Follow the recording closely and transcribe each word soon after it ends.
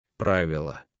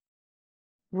Правило.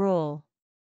 Rule.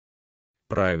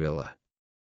 Правило.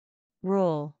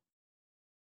 Rule.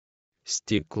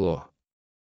 Стекло.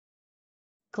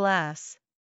 Glass.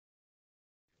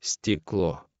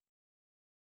 Стекло.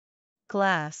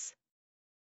 Glass.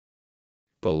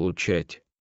 Получать.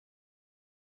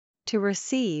 To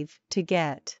receive, to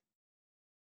get.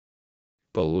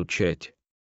 Получать.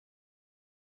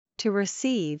 To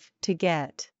receive, to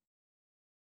get.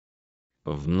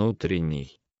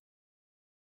 Внутренний.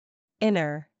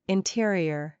 Inner,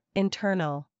 interior,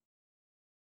 internal.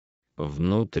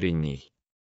 Внутренний.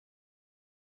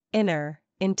 Inner,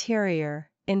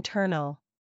 interior, internal.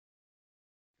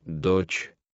 Дочь.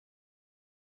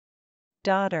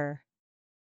 Daughter.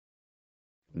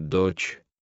 Дочь.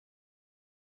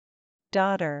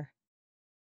 Daughter.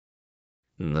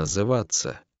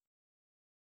 Называться.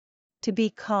 To be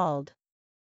called.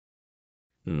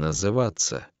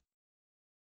 Называться.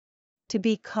 To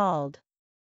be called.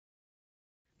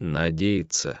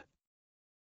 Надеяться.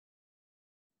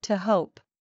 To hope.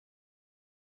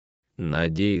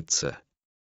 Надеяться.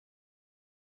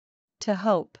 To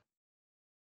hope.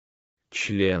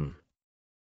 Член.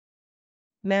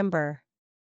 Member.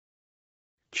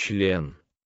 Член.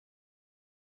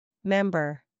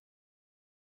 Member.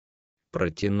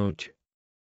 Протянуть.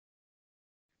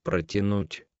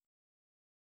 Протянуть.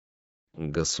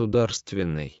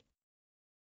 Государственный.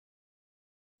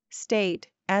 State,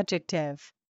 adjective.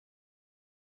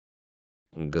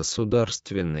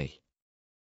 Государственный.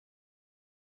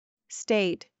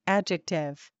 State,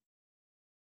 adjective.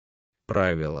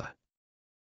 Правило.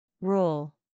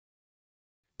 Rule.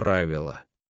 Правило.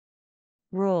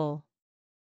 Rule.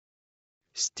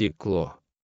 Стекло.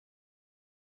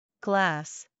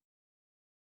 Glass.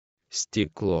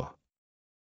 Стекло.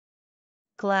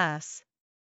 Glass.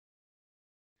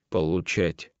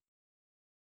 Получать.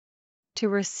 To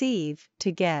receive,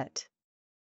 to get.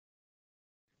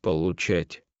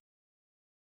 Получать.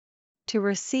 To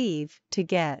receive, to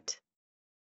get.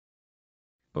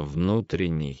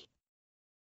 Внутренний.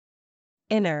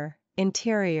 Inner,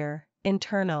 interior,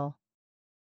 internal.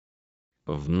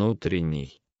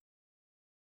 Внутренний.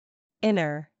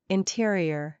 Inner,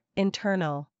 interior,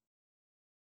 internal.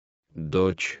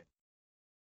 Дочь.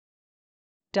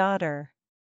 Daughter.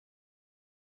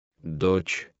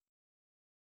 Дочь.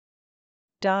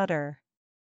 Daughter.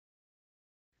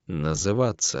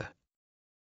 Называться.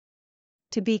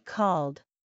 To be called.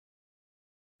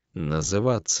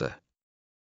 Называться.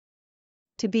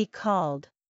 To be called.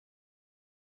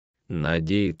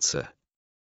 Надеяться.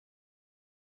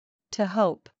 To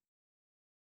hope.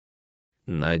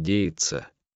 Надеяться.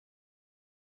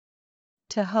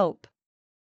 To hope.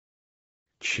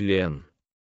 Член.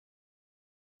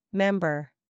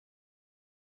 Member.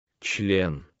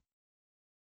 Член.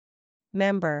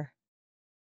 Member.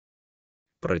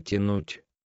 Протянуть.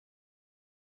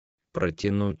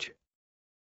 Протянуть.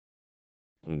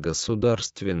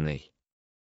 Государственный.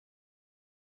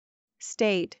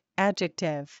 State,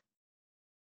 adjective.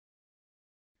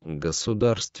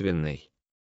 Государственный.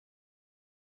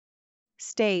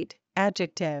 State,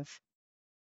 adjective.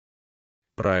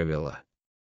 Правило.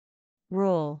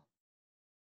 Rule.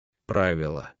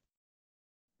 Правило.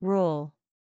 Rule.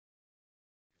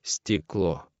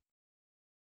 Стекло.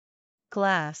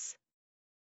 Glass.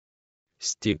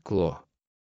 Стекло.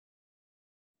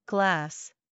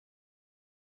 Glass.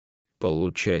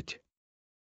 Получать.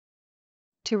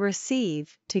 To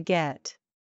receive, to get.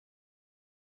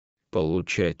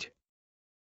 Получать.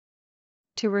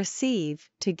 To receive,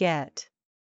 to get.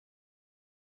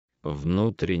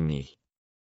 Внутренний.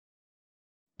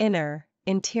 Inner,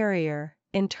 interior,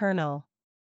 internal.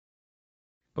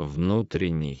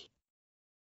 Внутренний.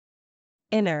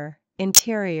 Inner,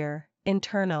 interior,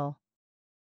 internal.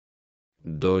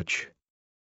 Дочь.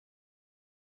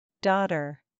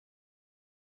 Daughter.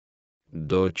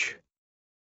 Дочь.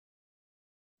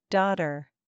 Daughter.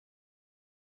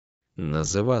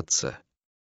 Называться.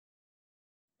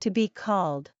 To be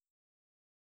called.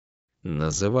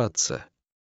 Называться.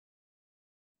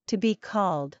 To be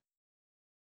called.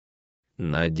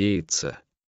 Надеяться.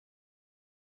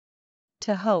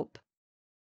 To hope.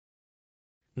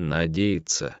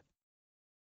 Надеяться.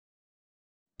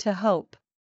 To hope.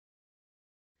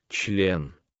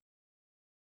 Член.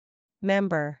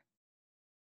 Member.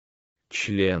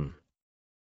 Член.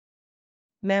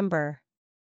 Member.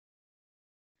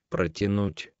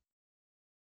 Протянуть.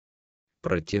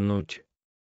 Протянуть.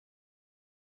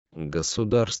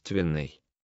 Государственный.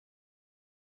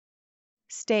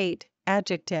 State,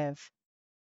 adjective.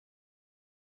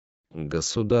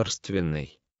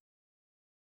 Государственный.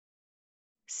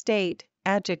 State,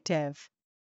 adjective.